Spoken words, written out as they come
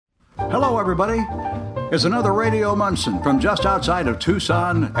Hello, everybody. It's another Radio Munson from just outside of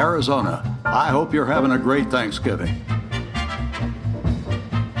Tucson, Arizona. I hope you're having a great Thanksgiving.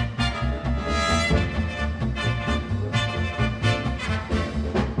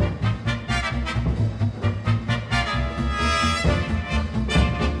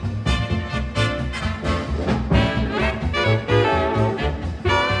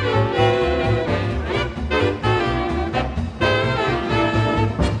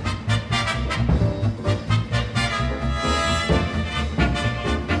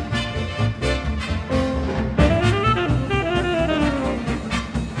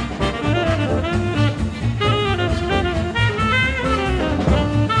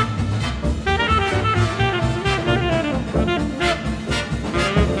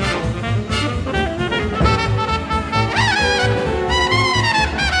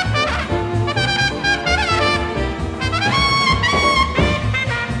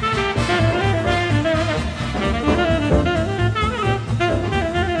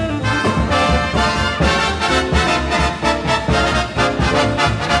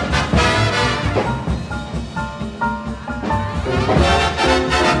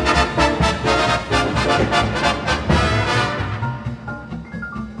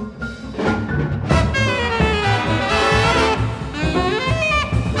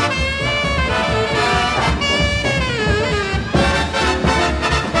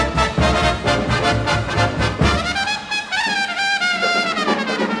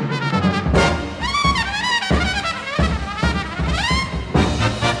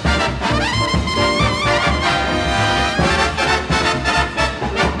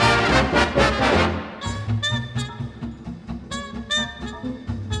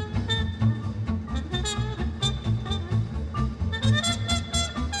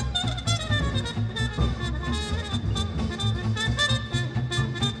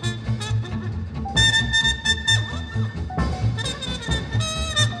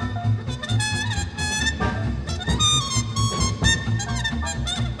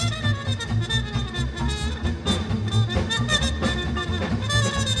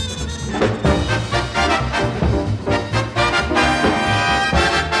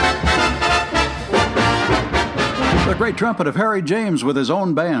 Great trumpet of Harry James with his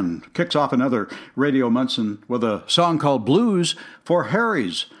own band kicks off another Radio Munson with a song called Blues for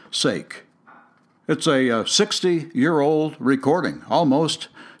Harry's Sake. It's a 60-year-old recording, almost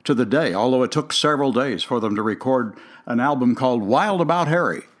to the day, although it took several days for them to record an album called Wild About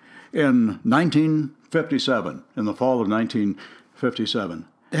Harry in 1957, in the fall of 1957.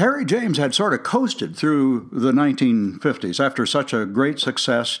 Harry James had sort of coasted through the 1950s after such a great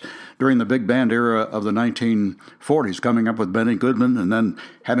success during the big band era of the 1940s, coming up with Benny Goodman and then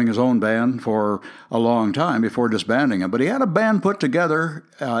having his own band for a long time before disbanding it. But he had a band put together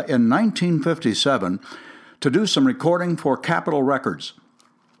in 1957 to do some recording for Capitol Records.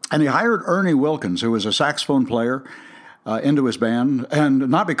 And he hired Ernie Wilkins, who was a saxophone player, into his band, and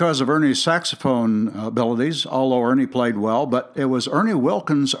not because of Ernie's saxophone abilities, although Ernie played well, but it was Ernie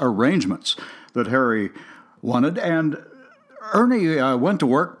Wilkins' arrangements that Harry wanted, and Ernie went to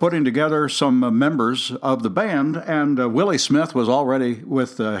work putting together some members of the band, and Willie Smith was already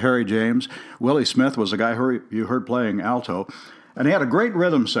with Harry James. Willie Smith was the guy you heard playing alto, and he had a great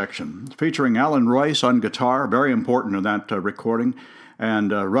rhythm section featuring Alan Royce on guitar, very important in that recording,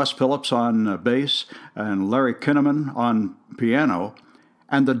 and Russ Phillips on bass, and Larry Kinnaman on piano.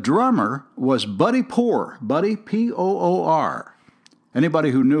 And the drummer was Buddy Poor, Buddy, P-O-O-R.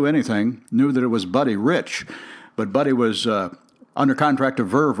 Anybody who knew anything knew that it was Buddy Rich, but Buddy was under contract to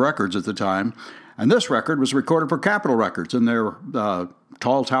Verve Records at the time, and this record was recorded for Capitol Records in their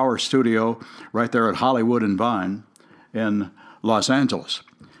Tall Tower studio right there at Hollywood and Vine in Los Angeles.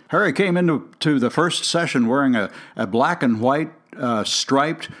 Harry came into the first session wearing a black and white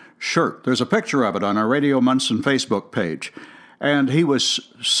striped shirt. There's a picture of it on our Radio Munson Facebook page. And he was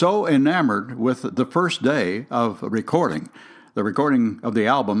so enamored with the first day of recording, the recording of the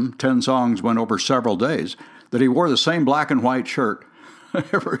album, 10 songs went over several days, that he wore the same black and white shirt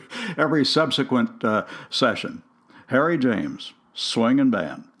every subsequent session. Harry James, swinging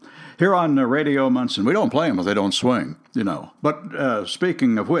band. Here on Radio Munson, we don't play them if they don't swing, you know. But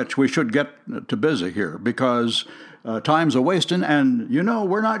speaking of which, we should get to busy here because time's a-wasting, and, you know,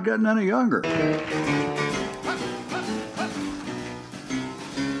 we're not getting any younger.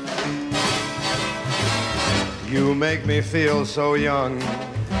 You make me feel so young.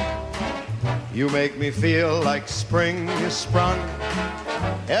 You make me feel like spring is sprung.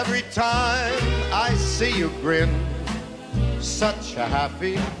 Every time I see you grin, such a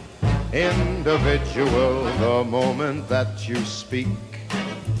happy individual. The moment that you speak,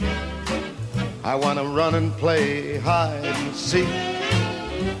 I want to run and play hide and seek.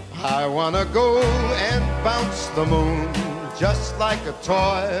 I want to go and bounce the moon just like a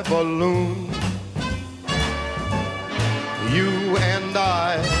toy balloon. You and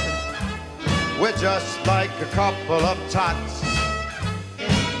I, we're just like a couple of tots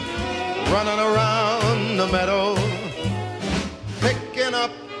running around the meadow, picking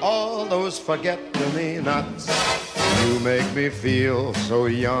up all those forget-me-nots. You make me feel so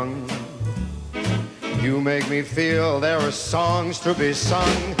young. You make me feel there are songs to be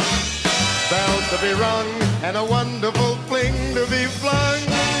sung, bells to be rung, and a wonderful fling to be flung.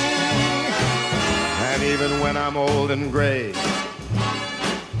 And even when I'm old and gray,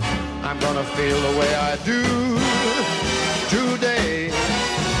 I'm gonna feel the way I do today,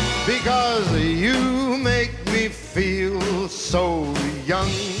 because you make me feel so young.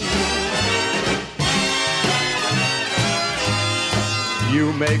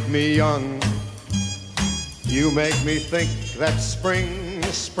 You make me young. You make me think that spring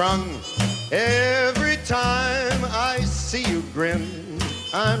is sprung. Every time I see you grin,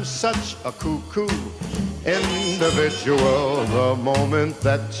 I'm such a cuckoo individual. The moment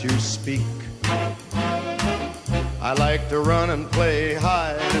that you speak, I like to run and play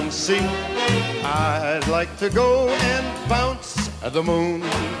hide and seek. I'd like to go and bounce the moon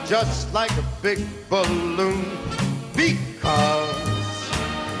just like a big balloon, because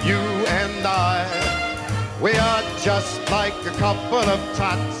you and I, we are just like a couple of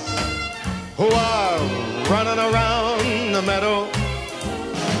tots who are running around the meadow,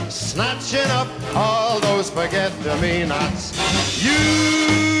 snatching up all those forget-me-nots. You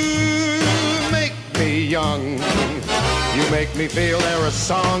make me young. You make me feel there are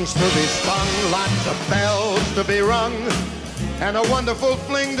songs to be sung, lots of bells to be rung, and a wonderful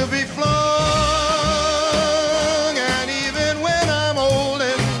fling to be flung. And even when I'm old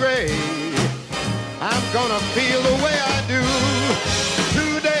and gray, I'm gonna feel the way I do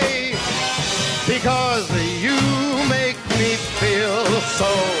today, because you make me feel so,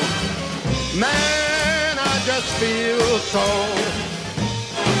 man, I just feel so.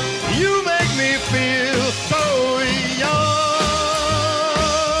 You make me feel so young,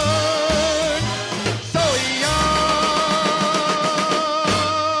 so young.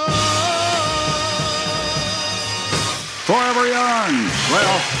 Forever young.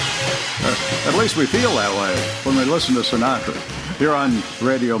 Well, at least we feel that way when we listen to Sinatra. Here on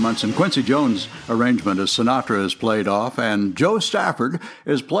Radio Munson, Quincy Jones' arrangement as Sinatra is played off and Joe Stafford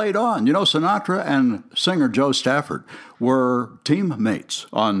is played on. You know, Sinatra and singer Joe Stafford were teammates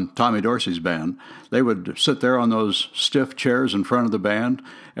on Tommy Dorsey's band. They would sit there on those stiff chairs in front of the band,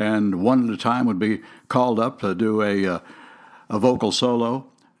 and one at a time would be called up to do a vocal solo.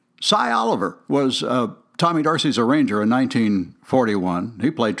 Cy Oliver was Tommy Dorsey's arranger in 1941. He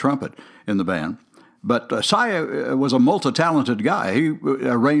played trumpet in the band. But Cy was a multi-talented guy. He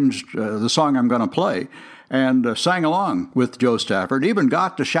arranged the song I'm going to play and sang along with Joe Stafford, even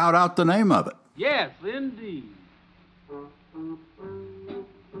got to shout out the name of it. Yes, indeed.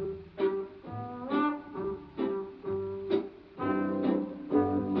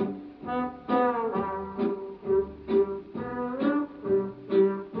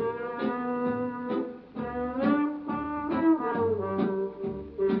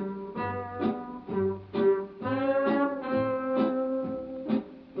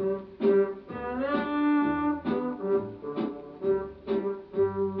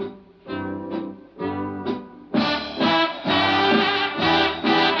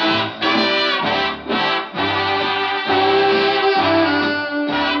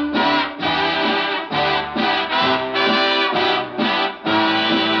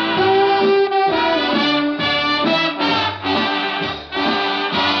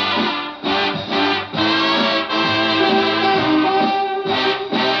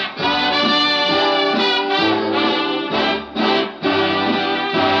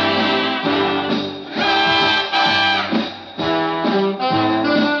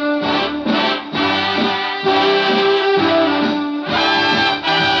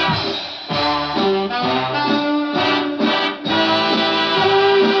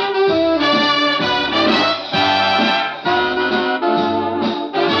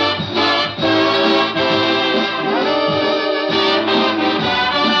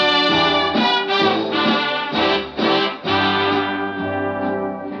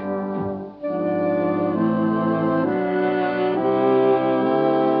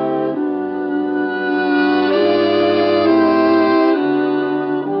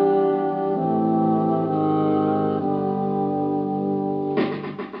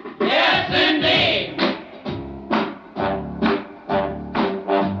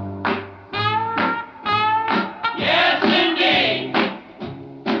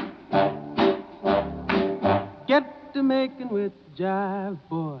 making with jive,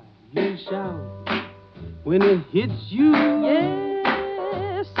 boy, you shout when it hits you.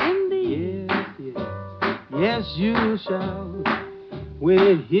 Yes, indeed. Yes, yes. Yes, you shout when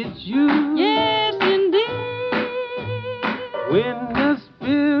it hits you. Yes, indeed. When the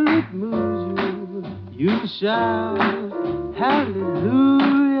spirit moves you, you shout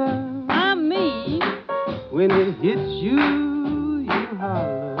hallelujah. I mean, when it hits you, you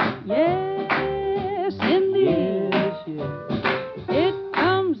holler. Yes, indeed. Yes, yes. It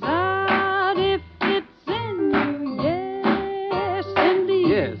comes out if it's in you. Yes, indeed.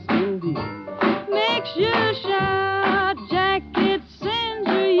 Yes, indeed. Makes you shout, Jack, it sends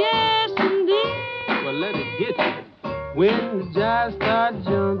you. Yes, indeed. Well, let it hit you. When the jive start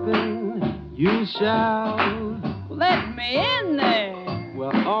jumping, you shout. Let me in there.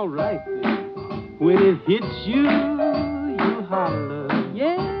 Well, all right then. When it hits you, you holler.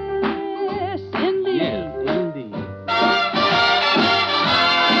 Yes, indeed. Yes, indeed.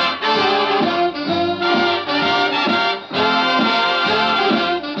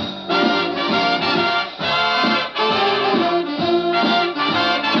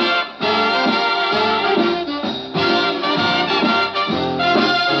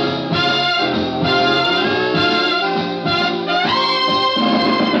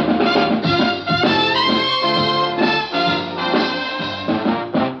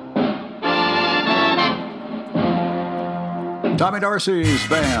 Tommy Dorsey's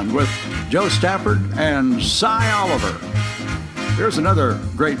band with Joe Stafford and Cy Oliver. Here's another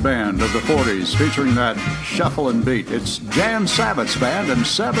great band of the 40s featuring that shuffle and beat. It's Jan Savitt's band and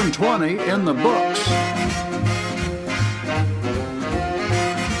 720 in the books.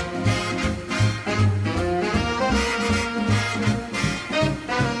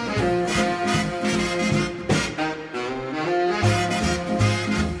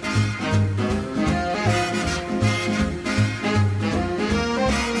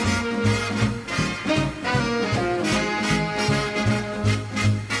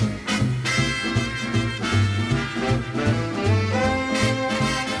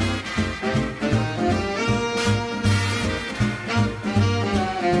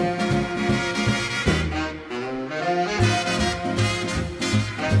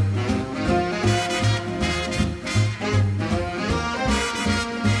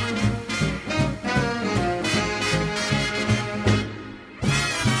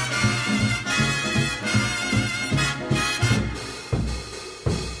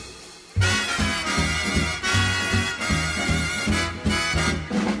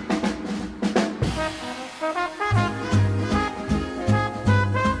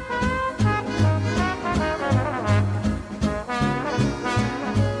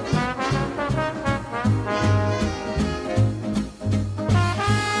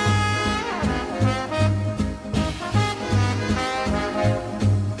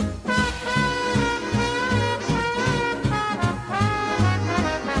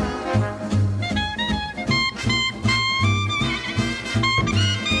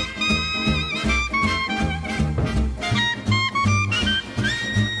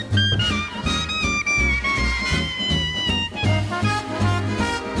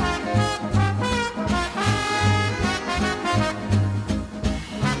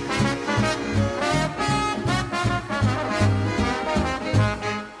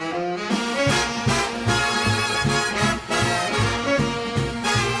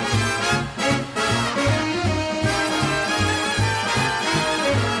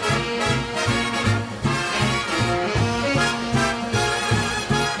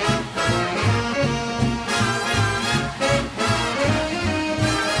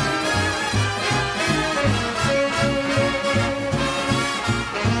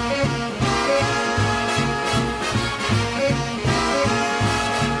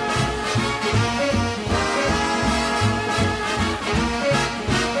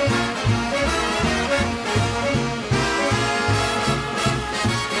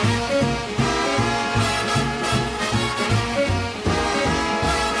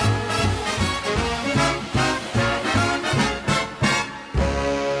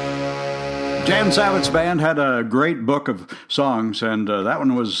 Jan Savitt's band had a great book of songs, and that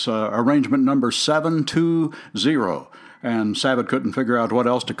one was arrangement number 720. And Savitt couldn't figure out what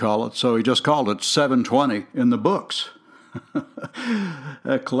else to call it, so he just called it 720 in the books.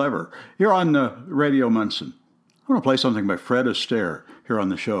 Clever. Here on Radio Munson, I want to play something by Fred Astaire here on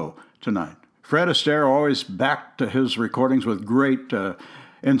the show tonight. Fred Astaire always backed to his recordings with great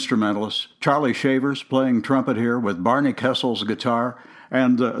instrumentalists. Charlie Shavers playing trumpet here with Barney Kessel's guitar,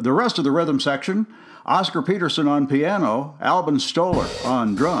 And the rest of the rhythm section, Oscar Peterson on piano, Alvin Stoller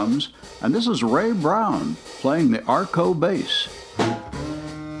on drums, and this is Ray Brown playing the Arco bass.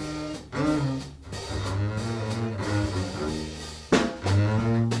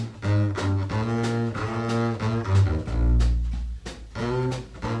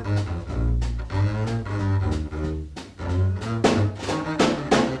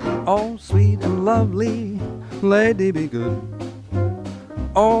 Oh, sweet and lovely, lady be good.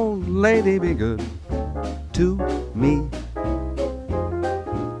 Oh, lady be good to me.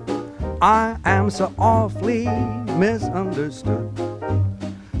 I am so awfully misunderstood.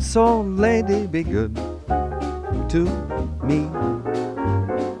 So, lady be good to me.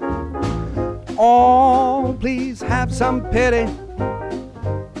 Oh, please have some pity.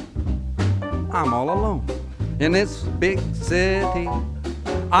 I'm all alone in this big city.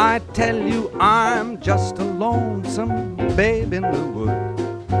 I tell you, I'm just a lonesome babe in the wood.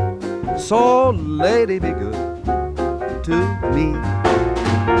 So, lady, be good to me.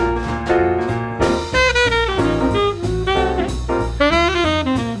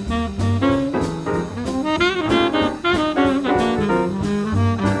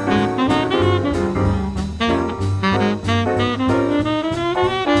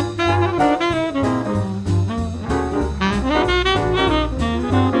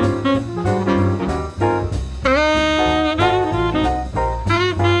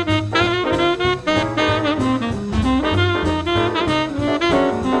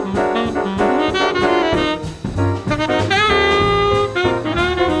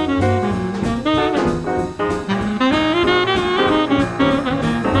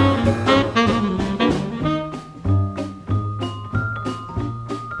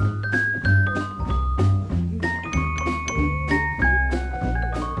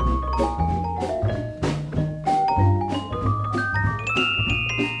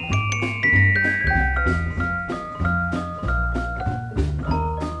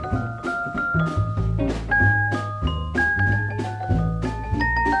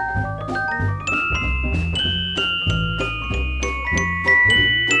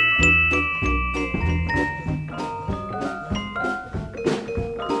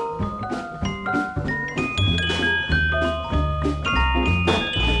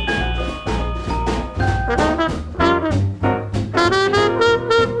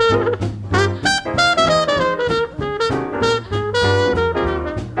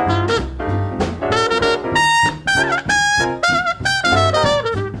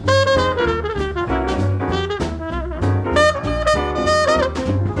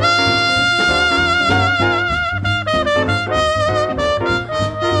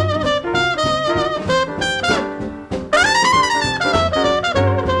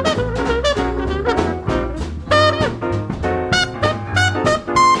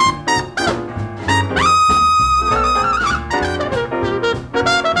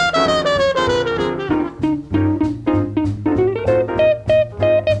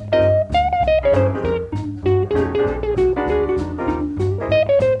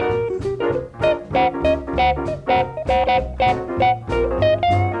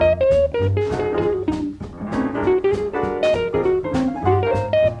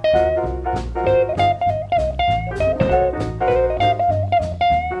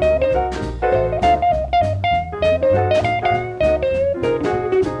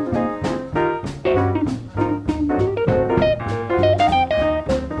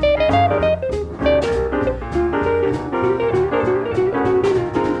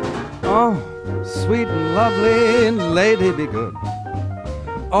 Sweet and lovely lady, be good.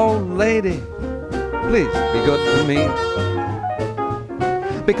 Oh, lady, please be good to me.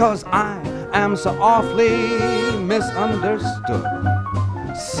 Because I am so awfully misunderstood.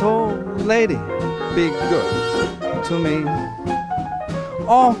 So, lady, be good to me.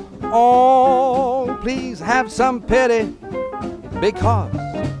 Oh, please have some pity. Because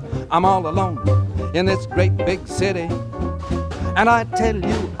I'm all alone in this great big city. And I tell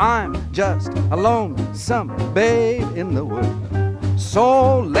you, I'm just a lonesome babe in the wood.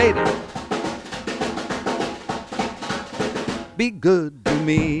 So, lady, be good to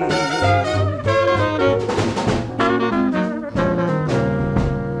me.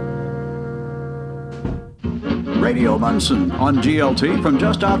 Radio Munson on GLT from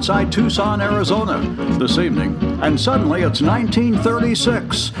just outside Tucson, Arizona this evening. And suddenly it's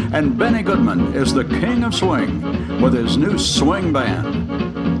 1936, and Benny Goodman is the king of swing with his new swing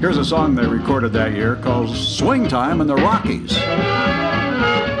band. Here's a song they recorded that year called Swing Time in the Rockies.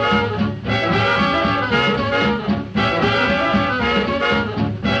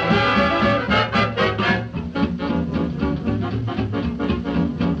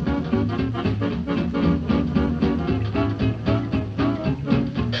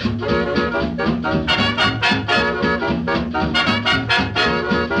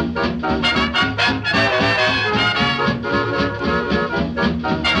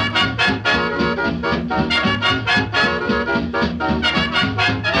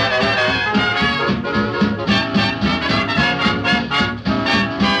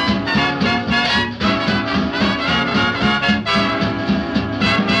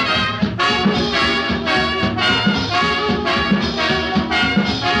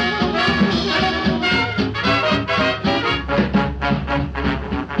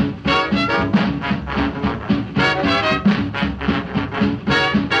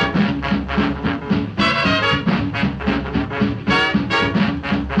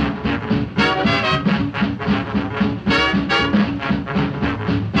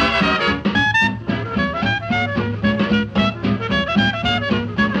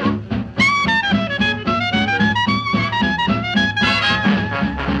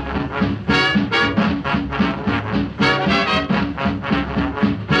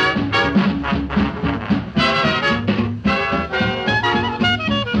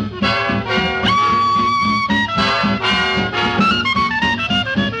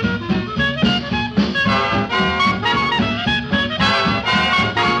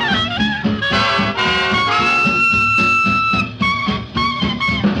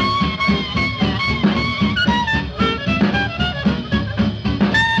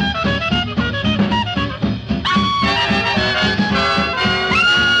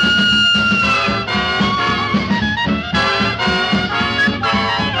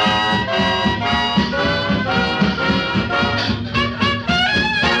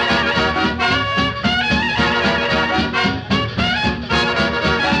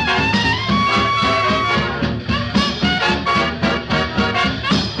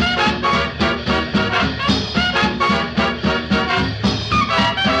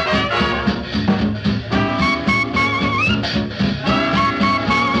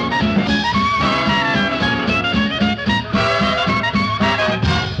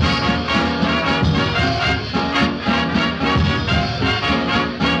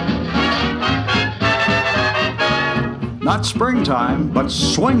 Not springtime, but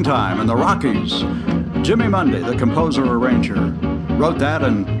swing time in the Rockies. Jimmy Mundy, the composer-arranger, wrote that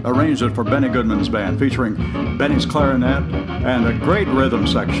and arranged it for Benny Goodman's band, featuring Benny's clarinet and a great rhythm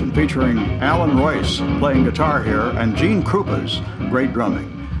section featuring Alan Royce playing guitar here and Gene Krupa's great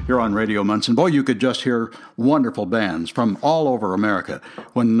drumming. Here on Radio Munson. Boy, you could just hear wonderful bands from all over America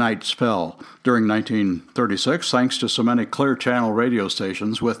when nights fell during 1936, thanks to so many Clear Channel radio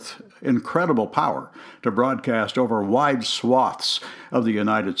stations with incredible power to broadcast over wide swaths of the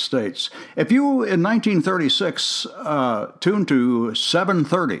United States. If you, in 1936, tuned to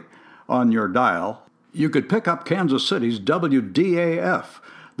 730 on your dial, you could pick up Kansas City's WDAF,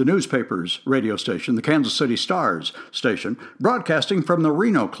 the newspaper's radio station, the Kansas City Stars station, broadcasting from the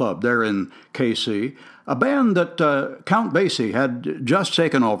Reno Club there in KC, a band that Count Basie had just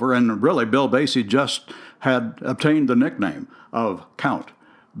taken over, and really Bill Basie just had obtained the nickname of Count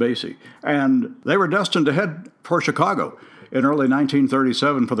Basie. And they were destined to head for Chicago in early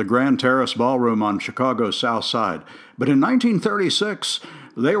 1937 for the Grand Terrace Ballroom on Chicago's South Side. But in 1936,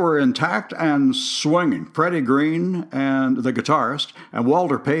 they were intact and swinging. Freddie Green, and the guitarist, and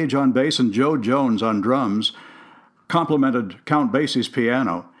Walter Page on bass and Joe Jones on drums complemented Count Basie's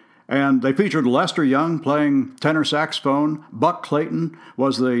piano. And they featured Lester Young playing tenor saxophone, Buck Clayton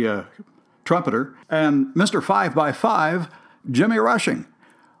was the trumpeter, and Mr. 5x5, Jimmy Rushing,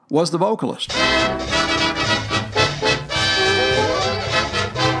 was the vocalist.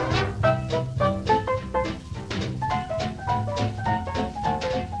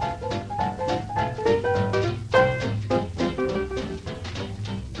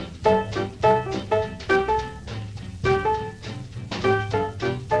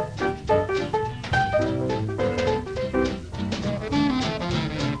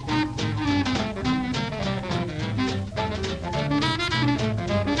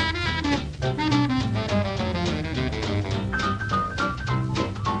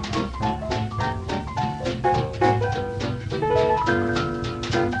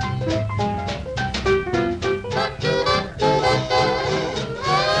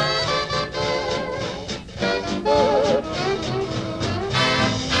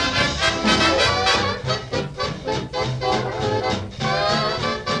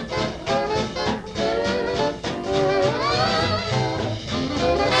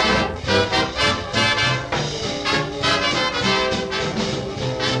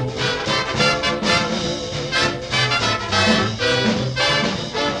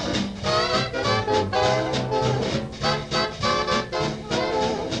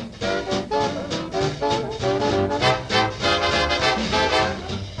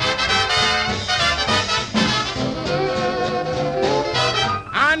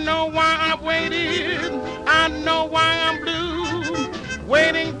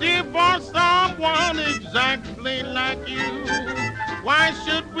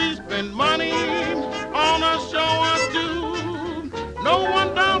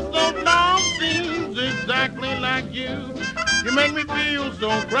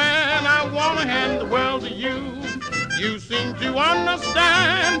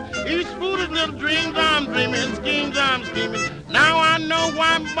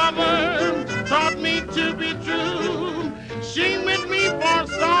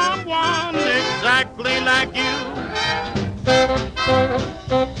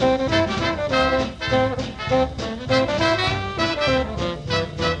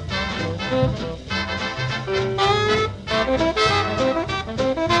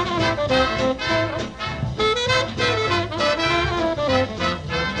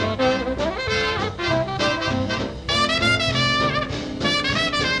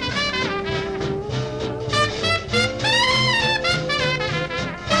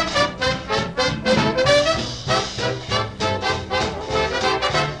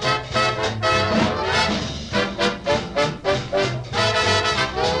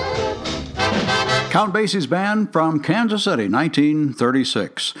 Count Basie's band from Kansas City,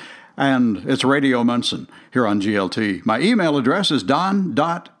 1936. And it's Radio Munson here on GLT. My email address is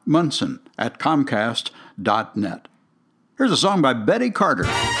don.munson@comcast.net. Here's a song by Betty Carter.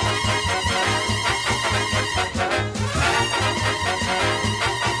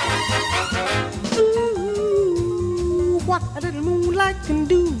 Ooh, what a little moonlight can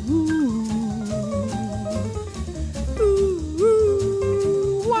do.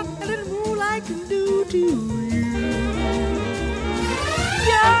 Ooh, what a little moonlight can do to you.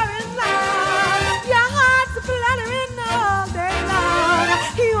 You're in love, your heart's fluttering all day long.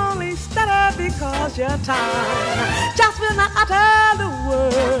 You only stutter because you're tired. Just when I utter the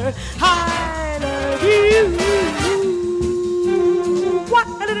word, I love you. What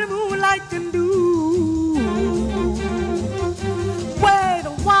a little moonlight can do.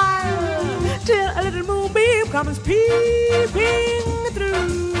 peeping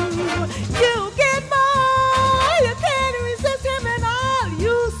through. You get more, you can't resist him, and all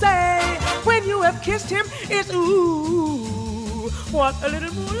you say when you have kissed him is ooh, what a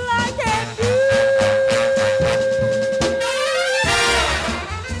little moonlight can do.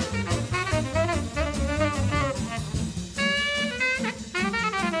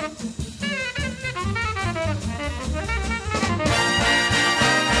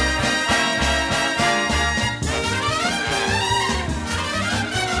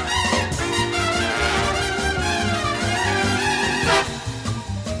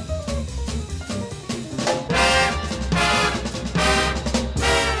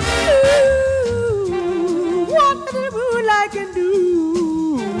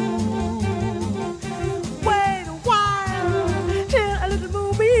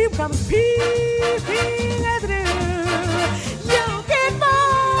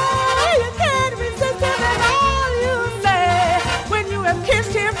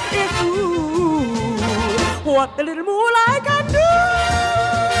 What the little moonlight can do.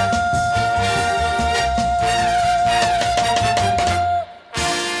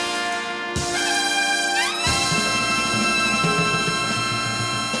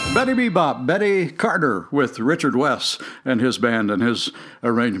 Betty Bebop, Betty Carter with Richard West and his band and his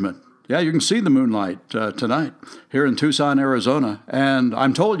arrangement. Yeah, you can see the moonlight tonight here in Tucson, Arizona, and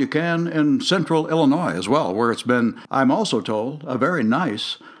I'm told you can in central Illinois as well, where it's been, I'm also told, a very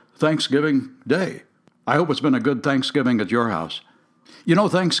nice Thanksgiving Day. I hope it's been a good Thanksgiving at your house. You know,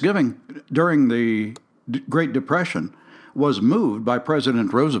 Thanksgiving during the Great Depression was moved by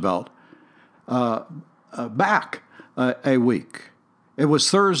President Roosevelt back a week. It was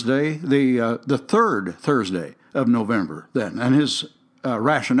Thursday, the third Thursday of November then, and his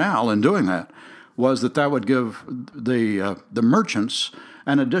rationale in doing that was that would give the merchants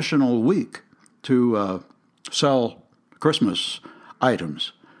an additional week to sell Christmas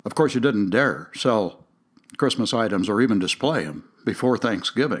items. Of course, you didn't dare sell Christmas items or even display them before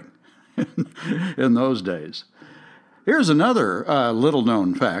Thanksgiving in those days. Here's another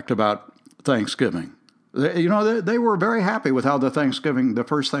little-known fact about Thanksgiving. They were very happy with how the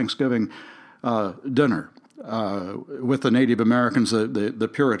first Thanksgiving dinner with the Native Americans, the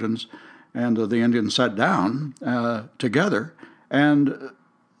Puritans, and the Indians sat down together, and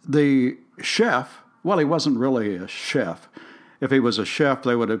the chef, well, he wasn't really a chef. If he was a chef,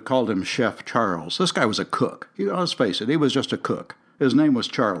 they would have called him Chef Charles. This guy was a cook. Let's face it, he was just a cook. His name was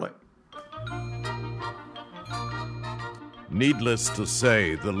Charlie. Needless to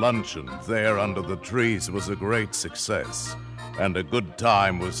say, the luncheon there under the trees was a great success, and a good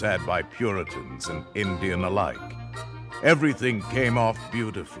time was had by Puritans and Indian alike. Everything came off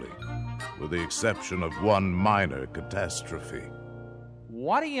beautifully, with the exception of one minor catastrophe.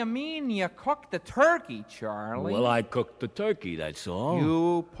 What do you mean you cooked the turkey, Charlie? Well, I cooked the turkey, that's all.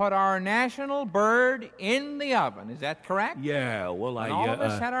 You put our national bird in the oven, is that correct? Yeah, well, and all of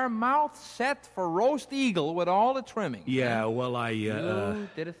us had our mouths set for roast eagle with all the trimmings. Yeah, well, You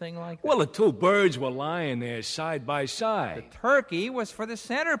did a thing like that? Well, the two birds were lying there side by side. The turkey was for the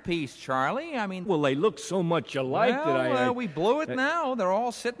centerpiece, Charlie. I mean... Well, they look so much alike that we blew it now. They're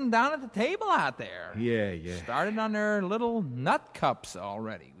all sitting down at the table out there. Yeah. Started on their little nut cups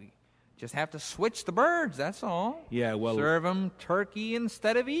already. We just have to switch the birds, that's all. Yeah, well... Serve them turkey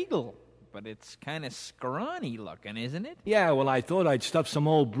instead of eagle. But it's kind of scrawny looking, isn't it? Yeah, well, I thought I'd stuff some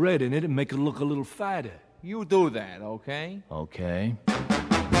old bread in it and make it look a little fatter. You do that, okay? Okay.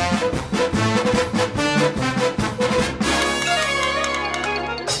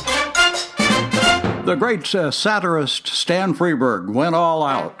 The great satirist Stan Freberg went all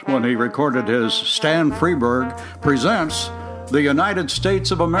out when he recorded his Stan Freberg Presents the United States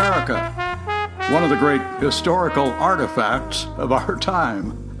of America, one of the great historical artifacts of our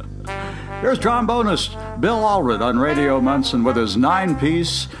time. Here's trombonist Bill Allred on Radio Munson with his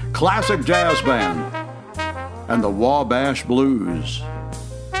 9-piece classic jazz band and the Wabash Blues.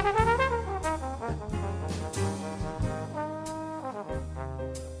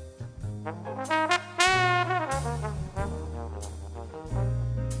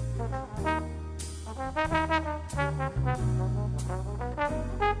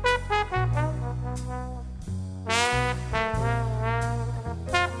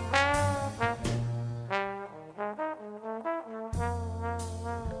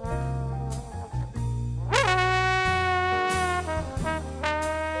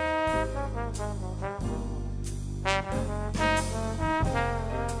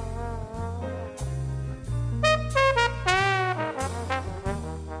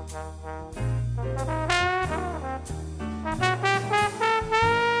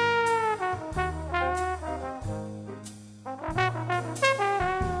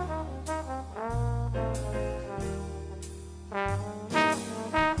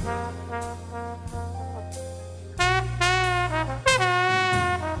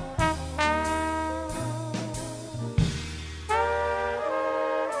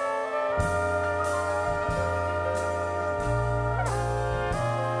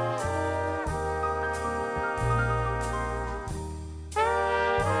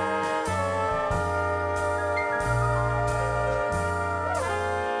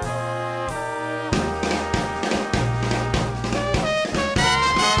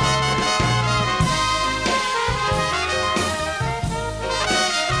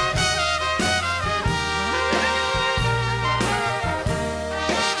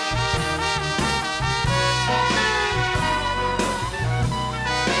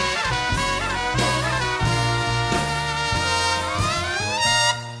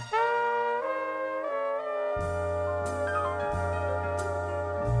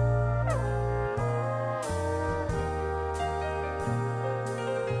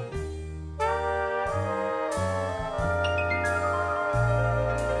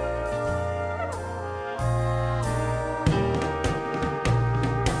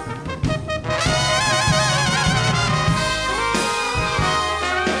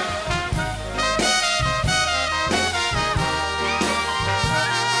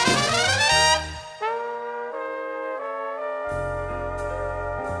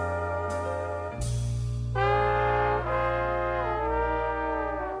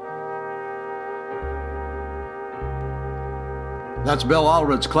 That's Bill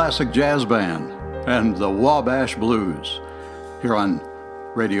Allred's classic jazz band and the Wabash Blues here on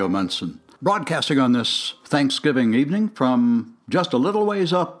Radio Munson. Broadcasting on this Thanksgiving evening from just a little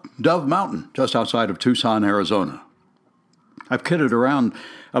ways up Dove Mountain, just outside of Tucson, Arizona. I've kidded around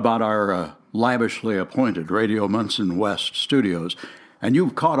about our lavishly appointed Radio Munson West studios, and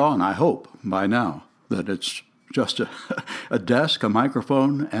you've caught on, I hope, by now, that it's just a desk, a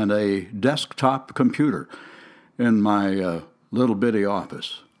microphone, and a desktop computer in my little bitty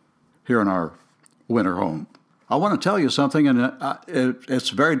office here in our winter home. I want to tell you something, and it's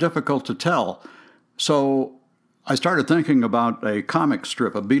very difficult to tell. So I started thinking about a comic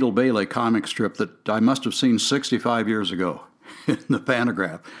strip, a Beetle Bailey comic strip that I must have seen 65 years ago in the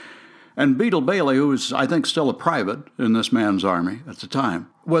Pantograph. And Beetle Bailey, who was, I think, still a private in this man's army at the time,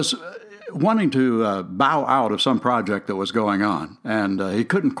 was wanting to bow out of some project that was going on, and he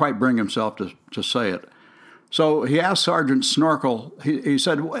couldn't quite bring himself to say it. So he asked Sergeant Snorkel, he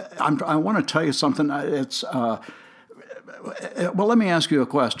said, I want to tell you something. Well, let me ask you a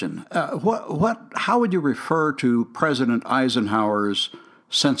question. How would you refer to President Eisenhower's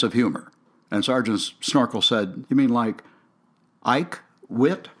sense of humor? And Sergeant Snorkel said, you mean like Ike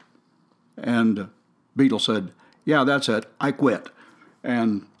Wit? And Beetle said, yeah, that's it, Ike Wit.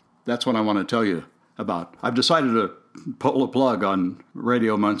 And that's what I want to tell you about. I've decided to pull a plug on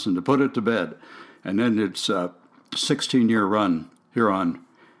Radio Munson, to put it to bed. And then it's a 16-year run here on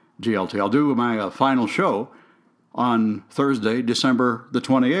GLT. I'll do my final show on Thursday, December the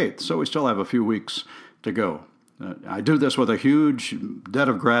 28th, so we still have a few weeks to go. I do this with a huge debt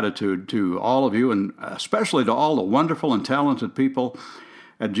of gratitude to all of you, and especially to all the wonderful and talented people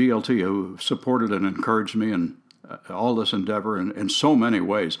at GLT who supported and encouraged me in all this endeavor in so many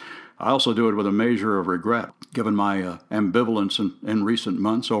ways. I also do it with a measure of regret, given my ambivalence in recent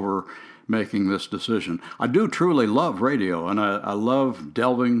months over making this decision. I do truly love radio, and I love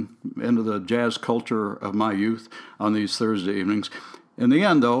delving into the jazz culture of my youth on these Thursday evenings. In the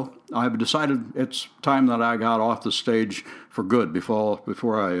end, though, I've decided it's time that I got off the stage for good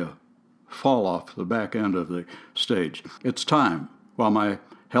before I fall off the back end of the stage. It's time, while my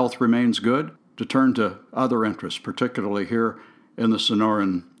health remains good, to turn to other interests, particularly here in the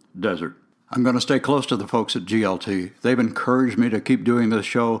Sonoran Desert. I'm going to stay close to the folks at GLT. They've encouraged me to keep doing this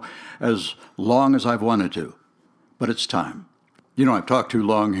show as long as I've wanted to. But it's time. You know, I've talked too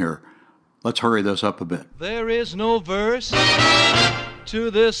long here. Let's hurry this up a bit. There is no verse to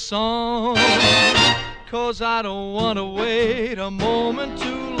this song, 'cause I don't want to wait a moment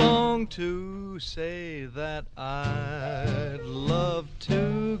too long to say that I'd love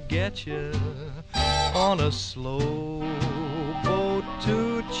to get you on a slow boat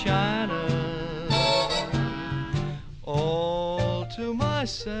to China, all to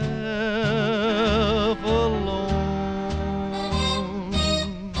myself alone.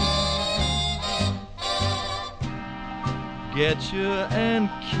 Get you and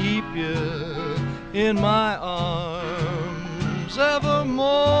keep you in my arms evermore.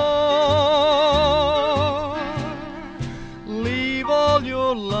 Leave all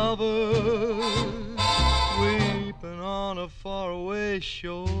your lovers weeping on a faraway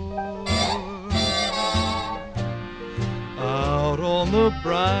shore. Out on the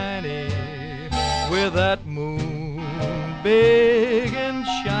briny with that moon big and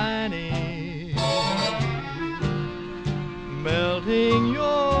shiny, melting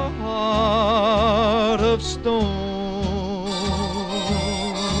your heart of stone.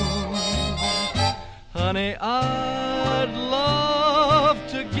 Honey, I'd love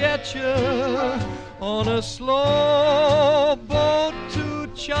to get you on a slow boat to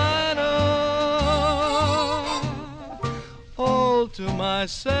China, all to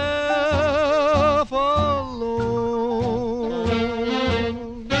myself alone.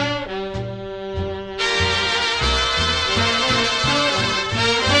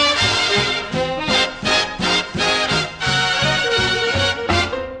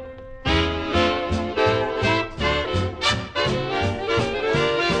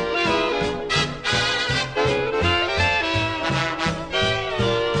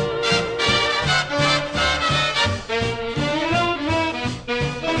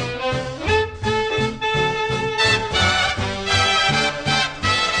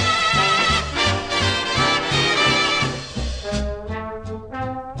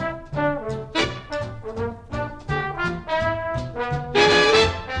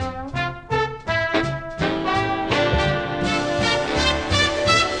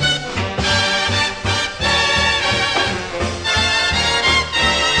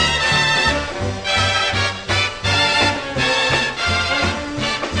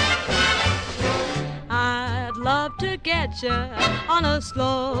 on a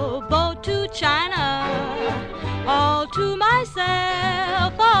slow boat to China, all to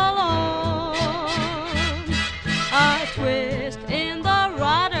myself alone. A twist in the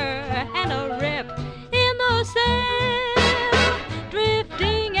rudder and a rip in the sail,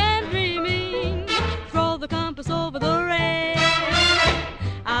 drifting and dreaming, throw the compass over the rail.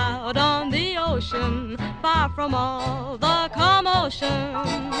 Out on the ocean, far from all the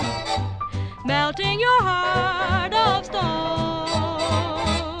commotion, melting your heart of stone.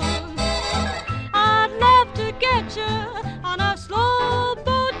 I'd love to get you on a slow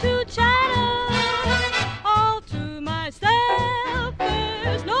boat to China, all to myself,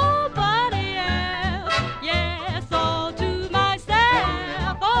 there's nobody else. Yes, all to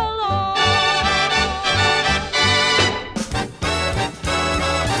myself alone.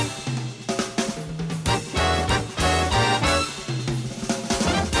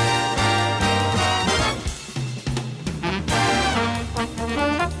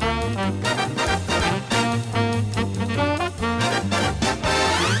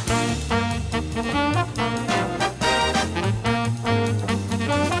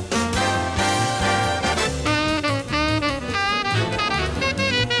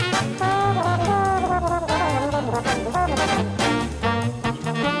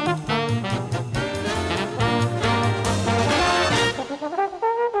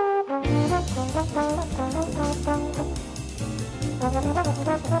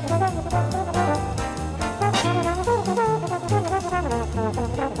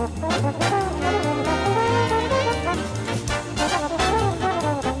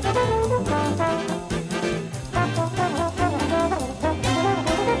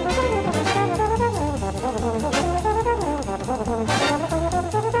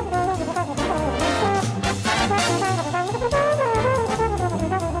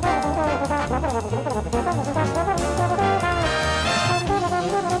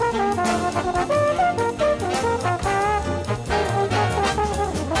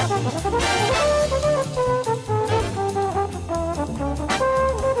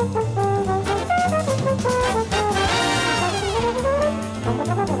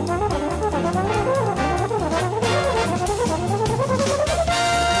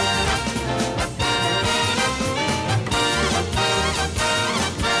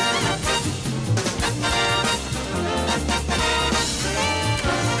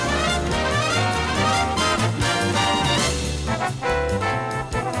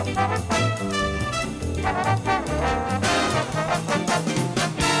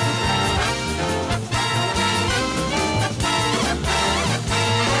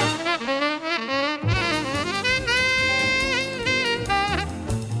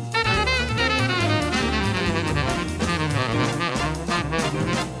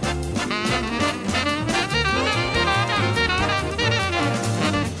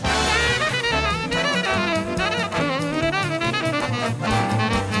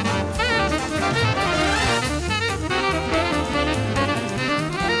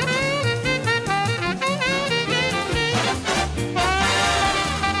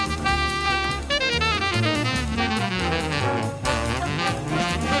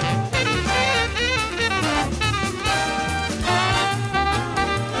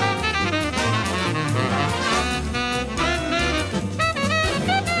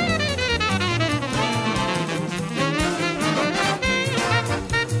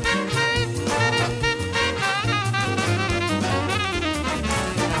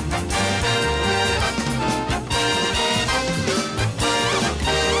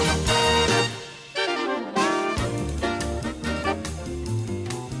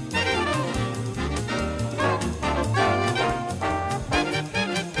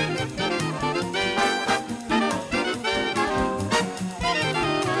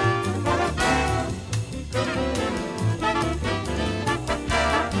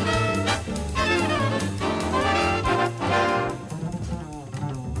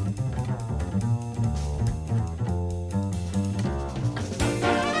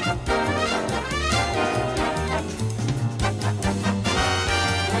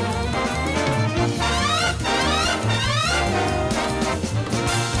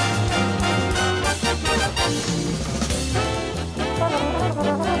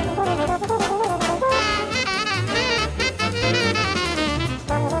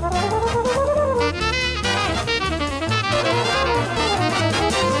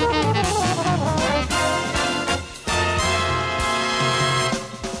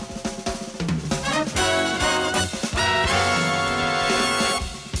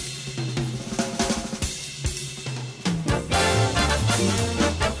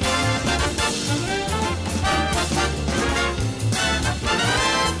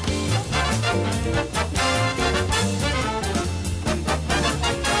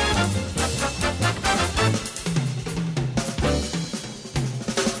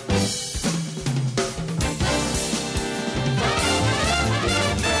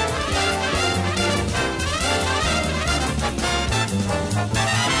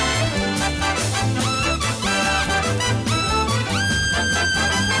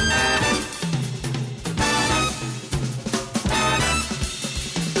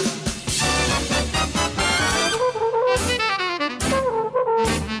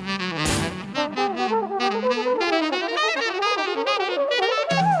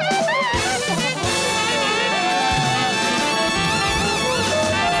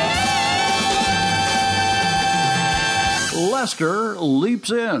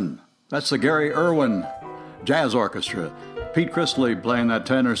 leaps in. That's the Gary Irwin Jazz Orchestra. Pete Chrisley playing that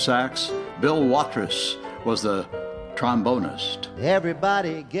tenor sax. Bill Watrous was the trombonist.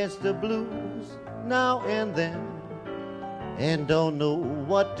 Everybody gets the blues now and then and don't know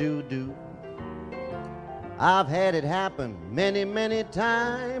what to do. I've had it happen many, many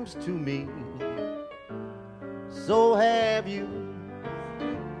times to me. So have you.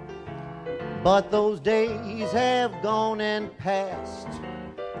 But those days have gone and passed.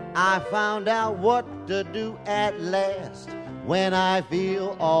 I found out what to do at last. When I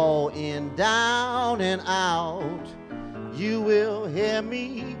feel all in down and out, you will hear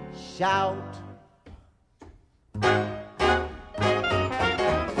me shout.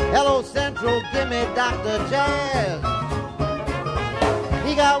 Hello Central, give me Dr. Jazz.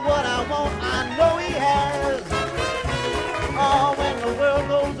 He got what I want, I know he has. Oh, when the world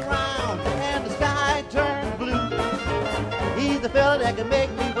goes around and the sky turns blue, he's the fella that can make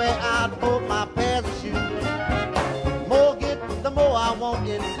me wear out both my pairs of shoes. More get, the more I want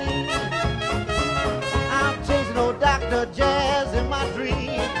it seen. I'm chasing old Dr. Jazz in my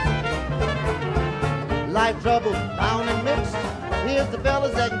dream. Life trouble bound and mixed. Here's the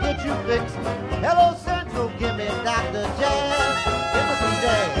fellas that can get you fixed. Hello Central, give me Dr. Jazz. Give me some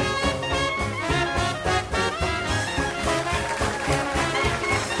jazz.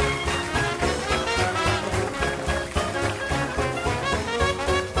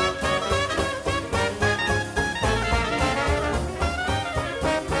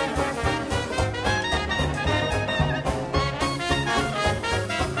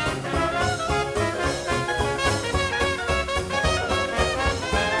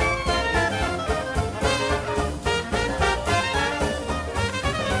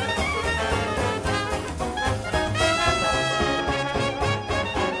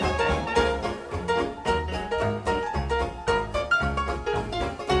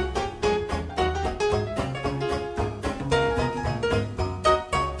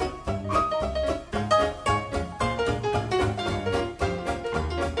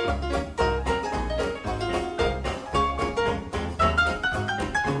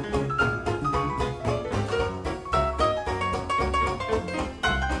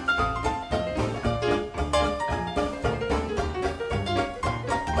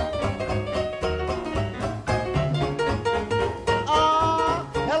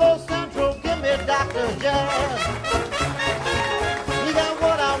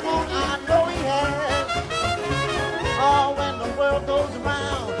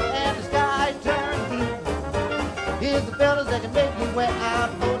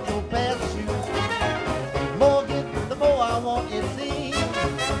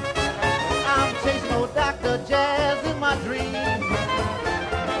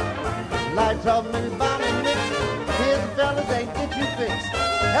 Trouble and bomb and mix. Here's the fellas that get you fixed.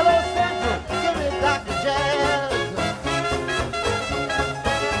 Hello Central, give me Dr. Jazz.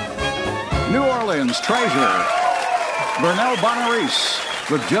 New Orleans treasure, Burnell Bonaris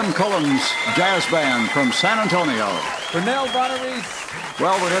with Jim Cullen's jazz band from San Antonio. Burnell Bonaris.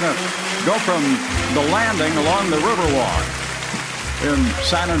 Well, we're going to go from the landing along the Riverwalk in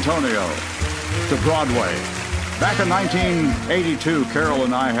San Antonio to Broadway. Back in 1982, Carol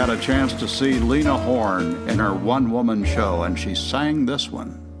and I had a chance to see Lena Horne in her one-woman show, and she sang this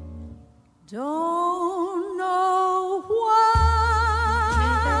one. Don't know why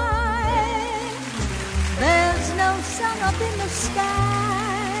there's no sun up in the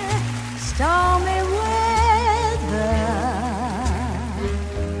sky, stormy weather,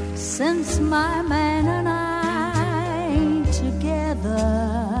 since my man and I ain't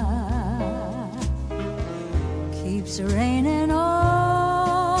together. Keeps raining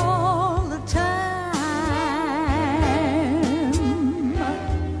all the time.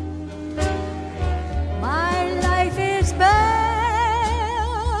 My life is bare,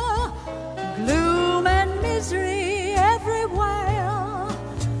 gloom and misery everywhere,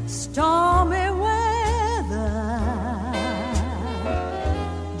 stormy weather.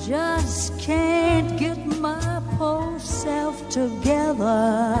 Just can't get my poor self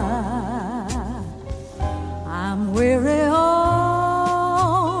together. I'm weary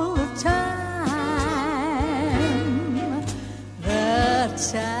all the time,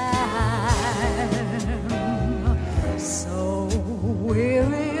 so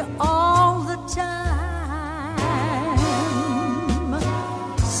weary all the time.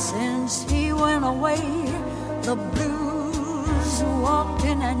 Since he went away, the blues walked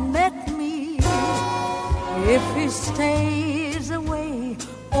in and met me. If he stays away,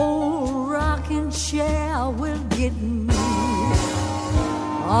 old rocking chair will get me.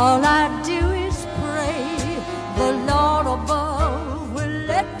 All I do is pray the Lord above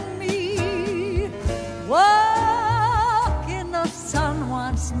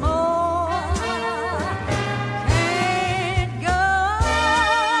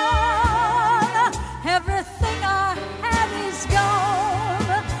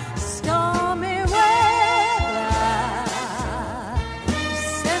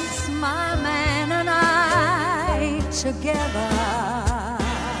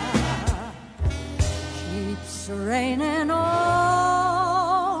raining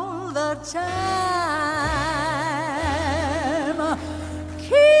all the time.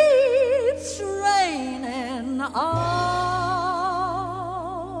 Keeps raining all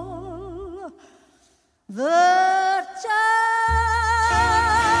the time.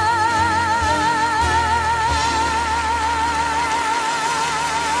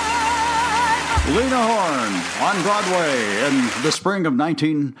 Lena Horne on Broadway in the spring of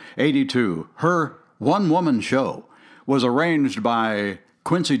 1982. Her one-woman show was arranged by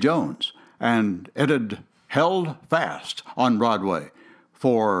Quincy Jones, and it had held fast on Broadway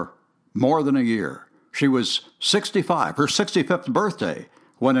for more than a year. She was 65, her 65th birthday,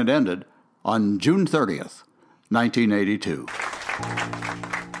 when it ended on June 30th, 1982.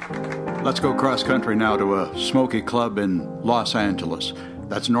 Let's go cross-country now to a smoky club in Los Angeles.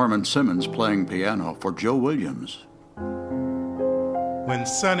 That's Norman Simmons playing piano for Joe Williams. When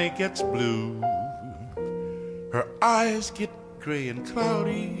Sunny gets blue, her eyes get gray and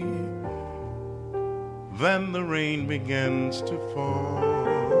cloudy, then the rain begins to fall.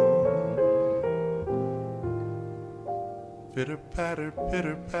 Pitter-patter,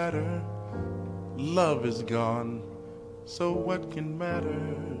 pitter-patter, love is gone, so what can matter?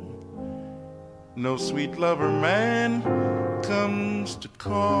 No sweet lover man comes to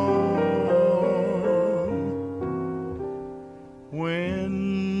call.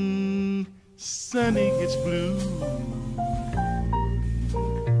 When Sunny gets blue,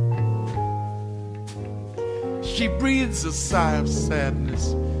 she breathes a sigh of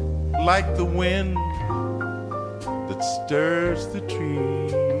sadness like the wind that stirs the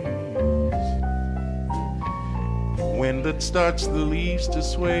trees, wind that starts the leaves to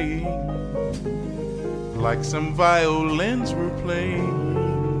sway like some violins were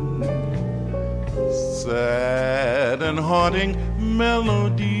playing, sad and haunting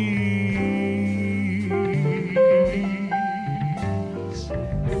melodies.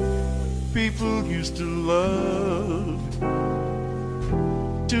 People used to love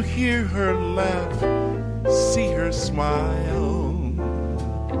to hear her laugh, see her smile.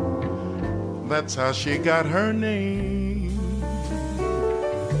 That's how she got her name.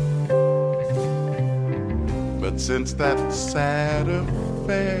 But since that sad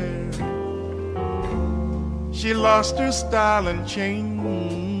affair, she lost her style and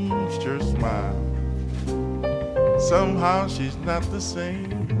changed her smile. Somehow she's not the same.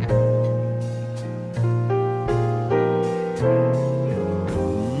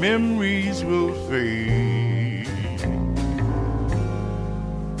 Memories will fade,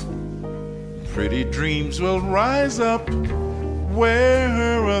 pretty dreams will rise up where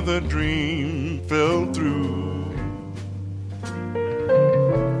her other dream fell through.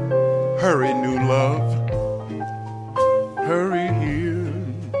 Hurry, new love, hurry here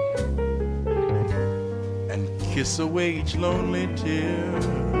and kiss away each lonely tear,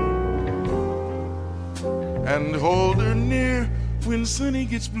 and hold her near when Sunny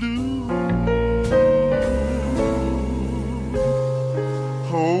gets blue.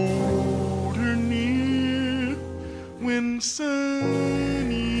 Hold her near when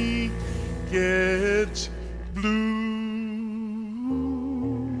Sunny gets blue.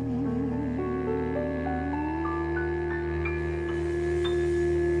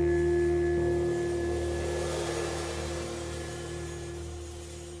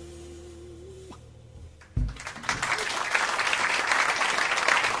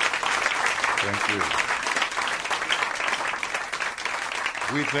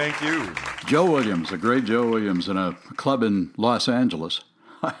 We thank you. Joe Williams, the great Joe Williams, in a club in Los Angeles.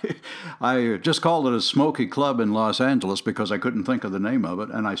 I just called it a smoky club in Los Angeles because I couldn't think of the name of it,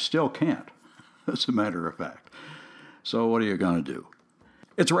 and I still can't, as a matter of fact. So what are you going to do?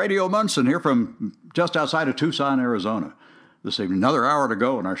 It's Radio Munson here from just outside of Tucson, Arizona this evening. Another hour to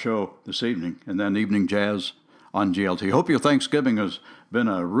go in our show this evening, and then evening jazz on GLT. Hope your Thanksgiving has been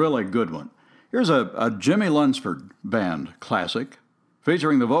a really good one. Here's a Jimmy Lunsford Band classic,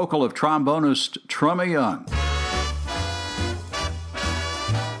 featuring the vocal of trombonist Trummy Young.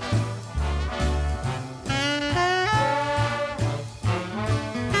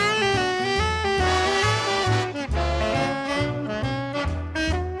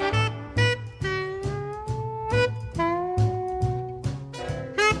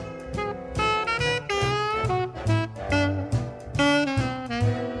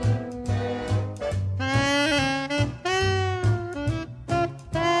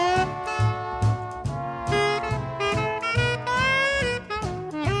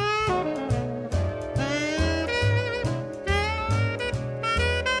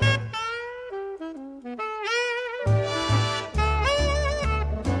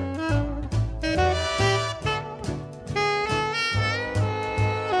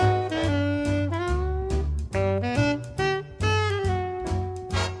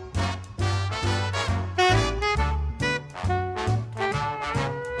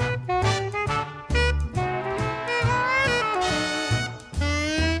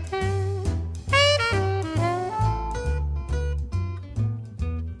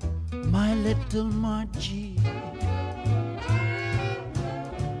 little Margie.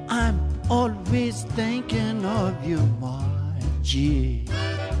 I'm always thinking of you, Margie.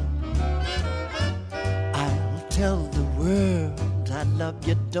 I'll tell the world I love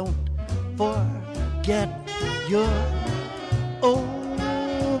you. Don't forget your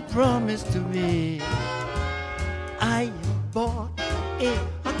old promise to me. I bought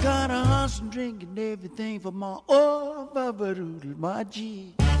I got a house and drink and everything for my babadoodle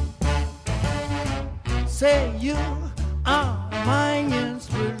Margie. Say you are my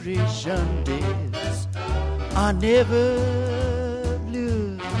inspiration, days I never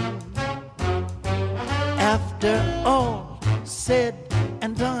blue. After all said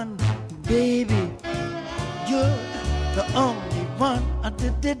and done, baby, you're the only one I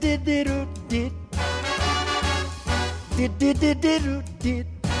did.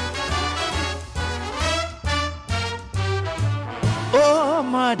 Oh,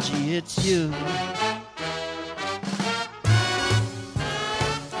 Margie, it's you.